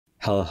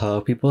Hello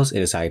peoples, it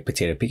is I,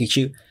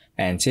 PotatoPikachu,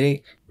 and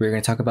today we're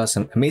going to talk about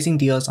some amazing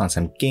deals on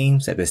some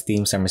games that the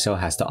Steam Summer Sale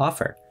has to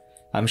offer.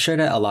 I'm sure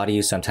that a lot of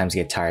you sometimes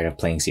get tired of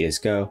playing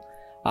CSGO.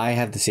 I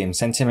have the same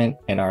sentiment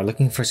and are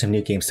looking for some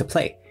new games to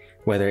play,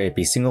 whether it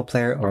be single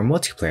player or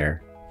multiplayer.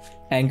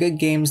 And good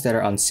games that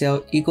are on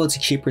sale equal to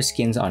cheaper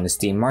skins on the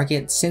Steam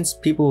market, since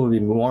people will be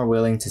more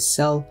willing to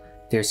sell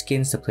their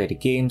skins to play the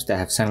games that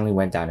have suddenly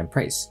went down in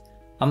price.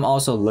 I'm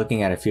also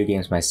looking at a few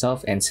games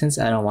myself, and since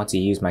I don't want to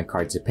use my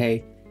card to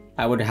pay,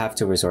 I would have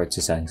to resort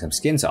to selling some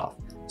skins off,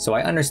 so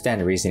I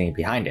understand the reasoning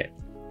behind it.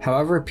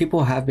 However,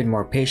 people have been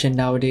more patient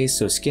nowadays,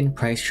 so skin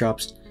price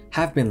drops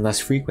have been less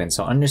frequent,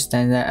 so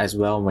understand that as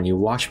well when you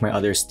watch my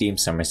other Steam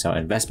Summer Sale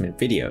investment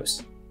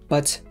videos.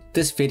 But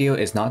this video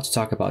is not to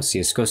talk about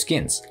CSGO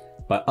skins,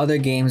 but other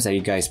games that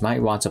you guys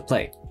might want to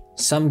play.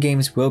 Some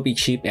games will be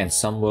cheap and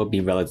some will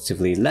be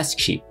relatively less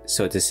cheap,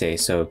 so to say,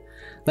 so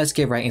let's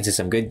get right into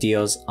some good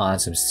deals on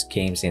some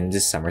games in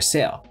this summer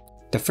sale.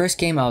 The first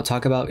game I'll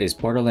talk about is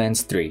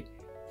Borderlands 3.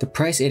 The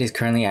price it is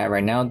currently at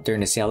right now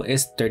during the sale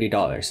is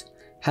 $30,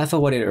 half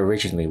of what it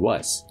originally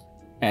was.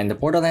 And the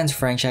Borderlands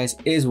franchise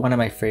is one of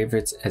my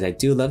favorites, as I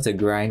do love to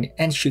grind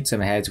and shoot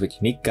some heads with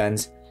unique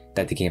guns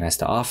that the game has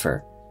to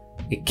offer.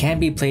 It can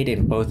be played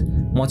in both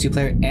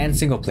multiplayer and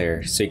single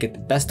player, so you get the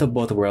best of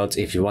both worlds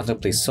if you want to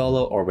play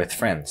solo or with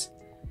friends.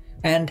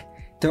 And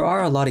there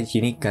are a lot of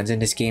unique guns in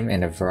this game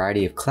and a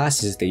variety of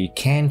classes that you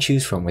can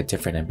choose from with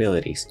different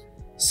abilities.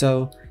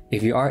 So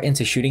if you are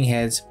into shooting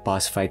heads,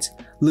 boss fights,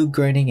 loot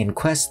grinding, and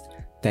quests,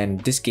 then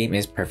this game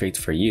is perfect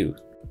for you.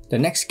 The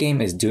next game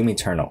is Doom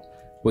Eternal,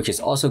 which is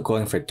also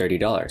going for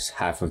 $30,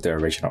 half of the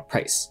original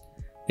price.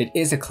 It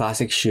is a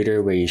classic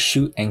shooter where you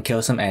shoot and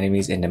kill some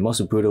enemies in the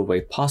most brutal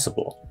way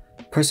possible.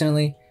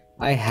 Personally,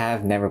 I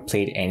have never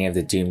played any of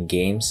the Doom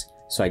games,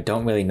 so I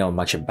don't really know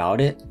much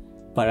about it,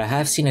 but I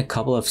have seen a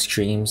couple of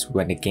streams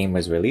when the game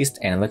was released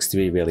and it looks to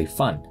be really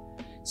fun.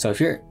 So if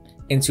you're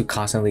into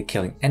constantly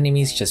killing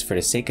enemies just for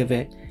the sake of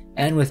it,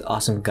 and with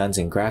awesome guns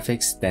and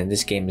graphics, then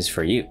this game is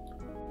for you.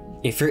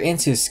 If you're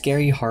into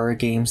scary horror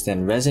games,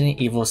 then Resident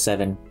Evil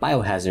 7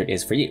 Biohazard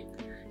is for you.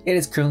 It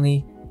is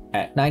currently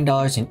at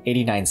 $9.89,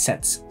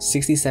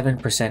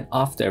 67%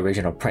 off the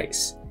original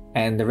price.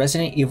 And the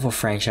Resident Evil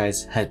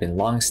franchise has been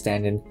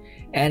long-standing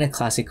and a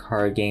classic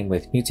horror game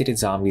with mutated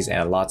zombies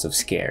and lots of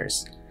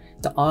scares.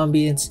 The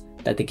ambience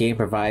that the game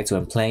provides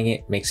when playing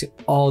it makes it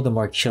all the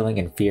more chilling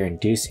and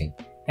fear-inducing.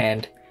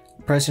 And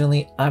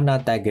personally, I'm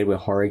not that good with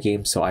horror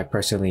games, so I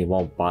personally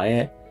won't buy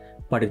it,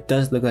 but it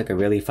does look like a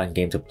really fun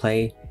game to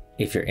play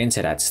if you're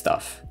into that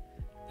stuff.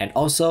 And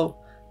also,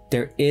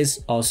 there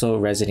is also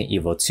Resident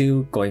Evil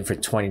 2 going for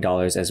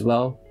 $20 as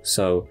well,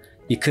 so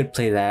you could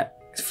play that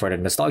for the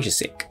nostalgia's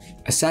sake.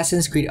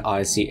 Assassin's Creed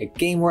Odyssey, a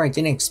game where I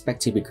didn't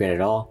expect to be great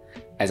at all,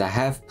 as I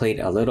have played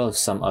a little of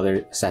some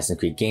other Assassin's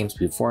Creed games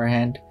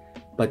beforehand,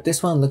 but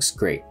this one looks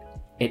great.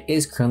 It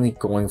is currently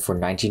going for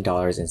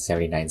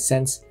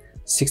 $19.79,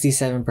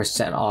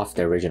 67% off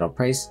the original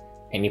price,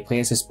 and you play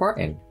as a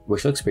Spartan,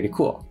 which looks pretty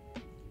cool.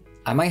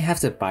 I might have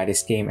to buy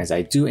this game as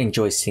I do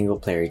enjoy single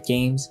player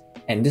games,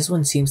 and this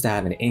one seems to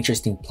have an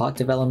interesting plot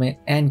development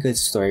and good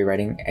story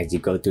writing as you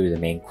go through the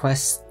main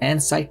quests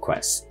and side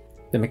quests.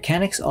 The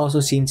mechanics also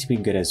seem to be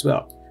good as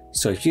well,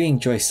 so if you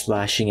enjoy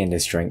slashing and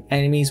destroying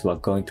enemies while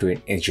going through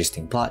an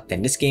interesting plot,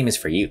 then this game is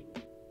for you.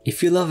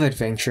 If you love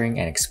adventuring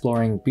and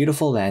exploring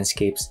beautiful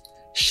landscapes,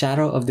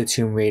 Shadow of the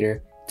Tomb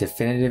Raider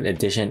Definitive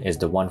Edition is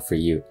the one for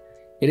you.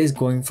 It is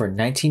going for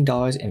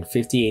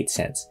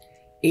 $19.58,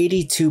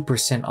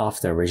 82%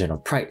 off the original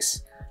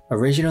price.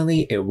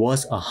 Originally, it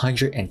was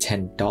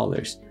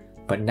 $110,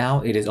 but now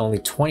it is only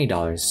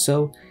 $20,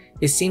 so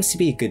it seems to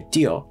be a good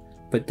deal,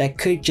 but that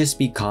could just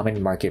be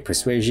common market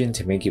persuasion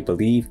to make you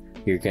believe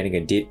you're getting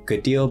a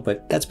good deal,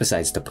 but that's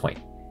besides the point.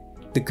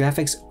 The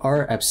graphics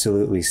are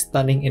absolutely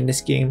stunning in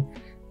this game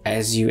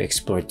as you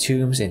explore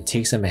tombs and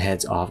take some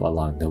heads off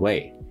along the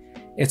way.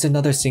 It's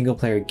another single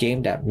player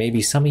game that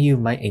maybe some of you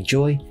might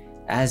enjoy,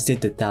 as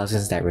did the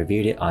thousands that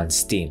reviewed it on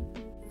Steam.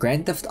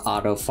 Grand Theft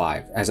Auto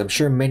 5, as I'm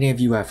sure many of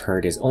you have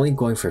heard, is only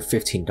going for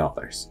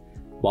 $15.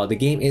 While the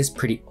game is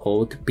pretty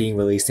old, being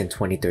released in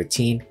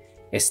 2013,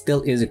 it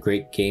still is a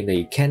great game that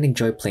you can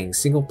enjoy playing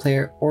single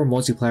player or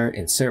multiplayer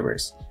in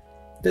servers.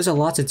 There's a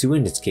lot to do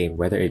in this game,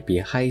 whether it be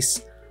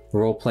heists,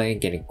 role-playing,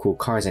 getting cool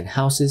cars and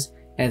houses,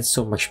 and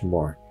so much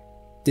more.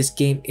 This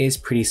game is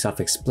pretty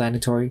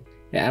self-explanatory,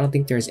 and I don't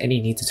think there's any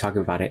need to talk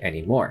about it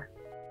anymore.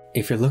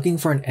 If you're looking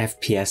for an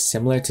FPS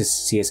similar to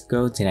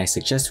CSGO, then I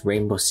suggest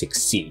Rainbow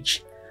Six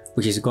Siege,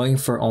 which is going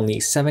for only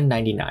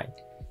 $7.99.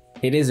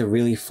 It is a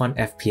really fun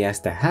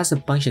FPS that has a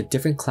bunch of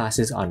different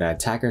classes on the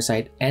attacker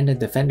side and the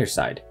defender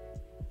side.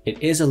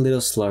 It is a little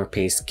slower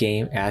paced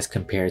game as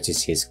compared to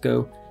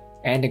CSGO,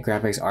 and the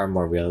graphics are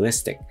more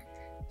realistic.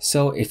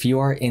 So if you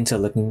are into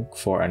looking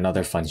for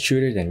another fun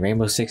shooter, then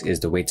Rainbow Six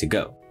is the way to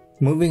go.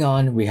 Moving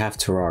on, we have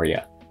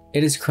Terraria.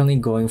 It is currently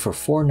going for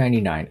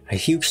 $4.99, a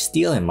huge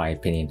steal in my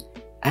opinion,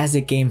 as the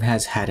game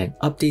has had an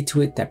update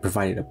to it that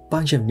provided a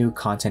bunch of new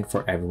content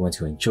for everyone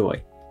to enjoy.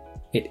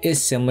 It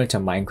is similar to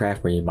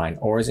Minecraft where you mine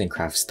ores and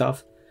craft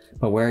stuff,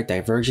 but where it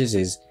diverges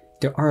is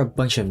there are a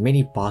bunch of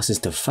mini bosses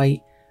to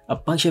fight, a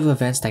bunch of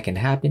events that can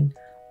happen,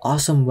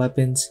 awesome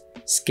weapons,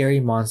 scary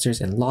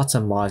monsters, and lots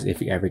of mods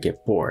if you ever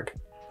get bored.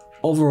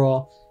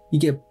 Overall, you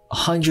get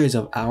hundreds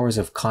of hours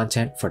of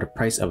content for the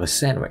price of a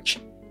sandwich,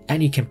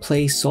 and you can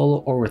play solo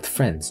or with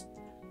friends.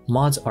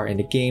 Mods are in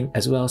the game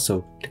as well,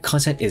 so the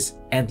content is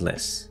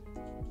endless.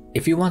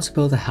 If you want to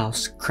build a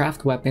house,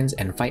 craft weapons,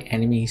 and fight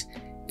enemies,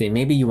 then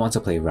maybe you want to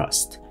play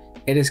Rust.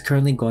 It is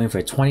currently going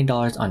for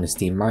 $20 on the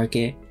Steam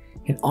market,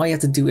 and all you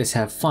have to do is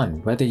have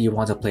fun. Whether you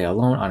want to play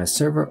alone on a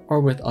server or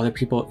with other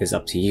people is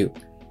up to you.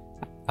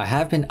 I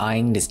have been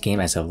eyeing this game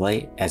as of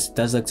late, as it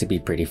does look to be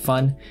pretty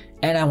fun,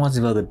 and I want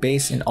to build a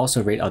base and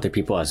also raid other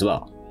people as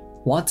well.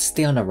 Want to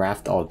stay on a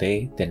raft all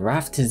day? Then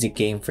Raft is the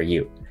game for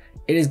you.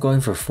 It is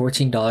going for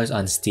 $14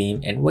 on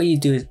Steam, and what you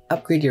do is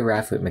upgrade your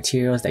raft with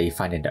materials that you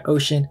find in the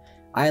ocean,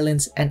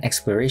 islands, and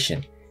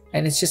exploration.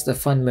 And it's just a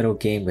fun little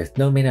game with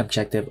no main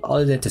objective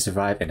other than to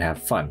survive and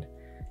have fun.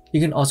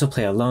 You can also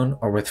play alone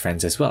or with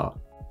friends as well.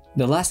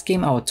 The last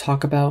game I will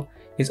talk about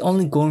is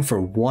only going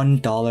for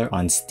 $1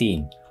 on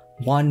Steam.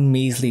 One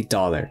measly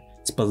dollar.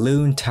 It's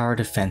Balloon Tower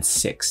Defense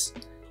 6.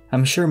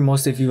 I'm sure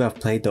most of you have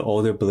played the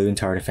older Balloon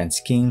Tower Defense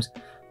games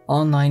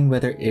online,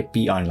 whether it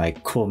be on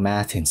like cool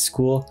math in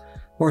school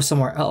or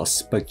somewhere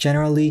else, but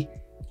generally,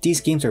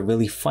 these games are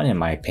really fun in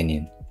my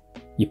opinion.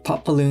 You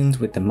pop balloons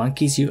with the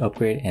monkeys you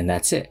upgrade and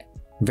that's it.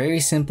 Very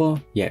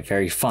simple, yet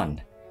very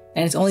fun.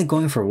 And it's only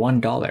going for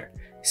 $1,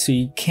 so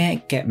you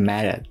can't get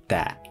mad at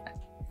that.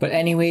 But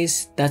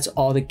anyways, that's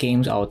all the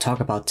games I will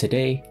talk about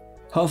today.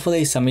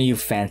 Hopefully some of you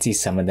fancy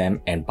some of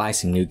them and buy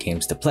some new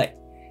games to play.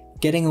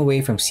 Getting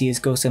away from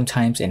CSGO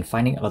sometimes and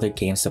finding other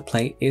games to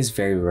play is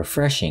very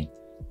refreshing.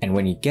 And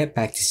when you get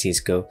back to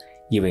CSGO,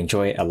 you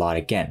enjoy it a lot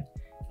again.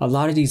 A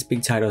lot of these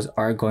big titles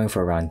are going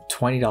for around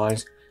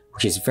 $20,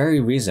 which is very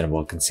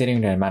reasonable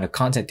considering the amount of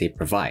content they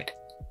provide.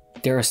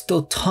 There are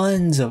still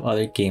tons of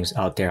other games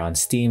out there on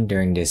Steam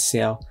during this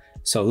sale,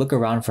 so look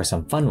around for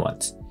some fun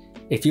ones.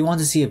 If you want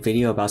to see a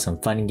video about some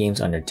fun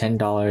games under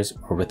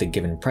 $10 or with a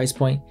given price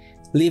point,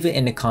 leave it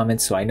in the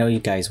comments so I know you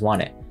guys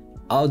want it.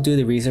 I'll do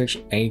the research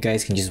and you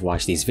guys can just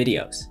watch these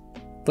videos.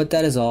 But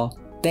that is all.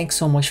 Thanks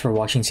so much for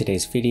watching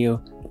today's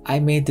video. I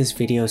made this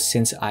video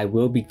since I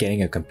will be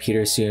getting a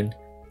computer soon.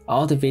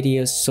 All the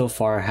videos so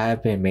far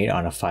have been made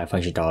on a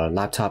 $500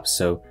 laptop,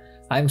 so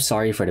I'm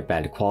sorry for the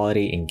bad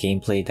quality and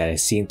gameplay that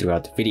is seen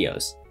throughout the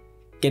videos.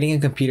 Getting a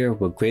computer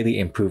will greatly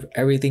improve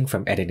everything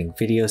from editing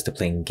videos to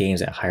playing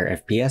games at higher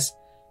FPS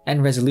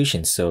and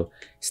resolution, so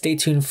stay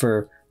tuned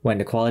for when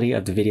the quality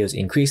of the videos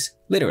increase,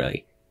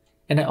 literally.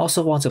 And I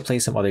also want to play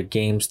some other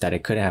games that I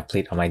couldn't have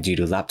played on my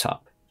doo-doo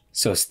laptop.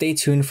 So stay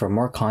tuned for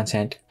more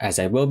content, as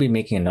I will be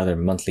making another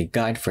monthly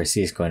guide for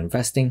CSGO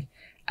investing,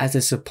 as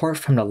the support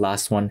from the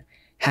last one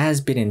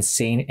has been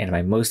insane in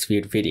my most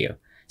viewed video,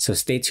 so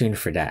stay tuned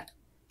for that.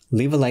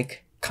 Leave a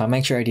like,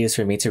 comment your ideas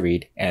for me to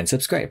read, and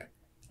subscribe.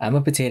 I'm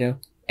a potato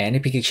and a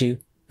Pikachu,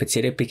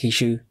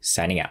 PotatoPikachu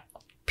signing out.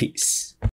 Peace.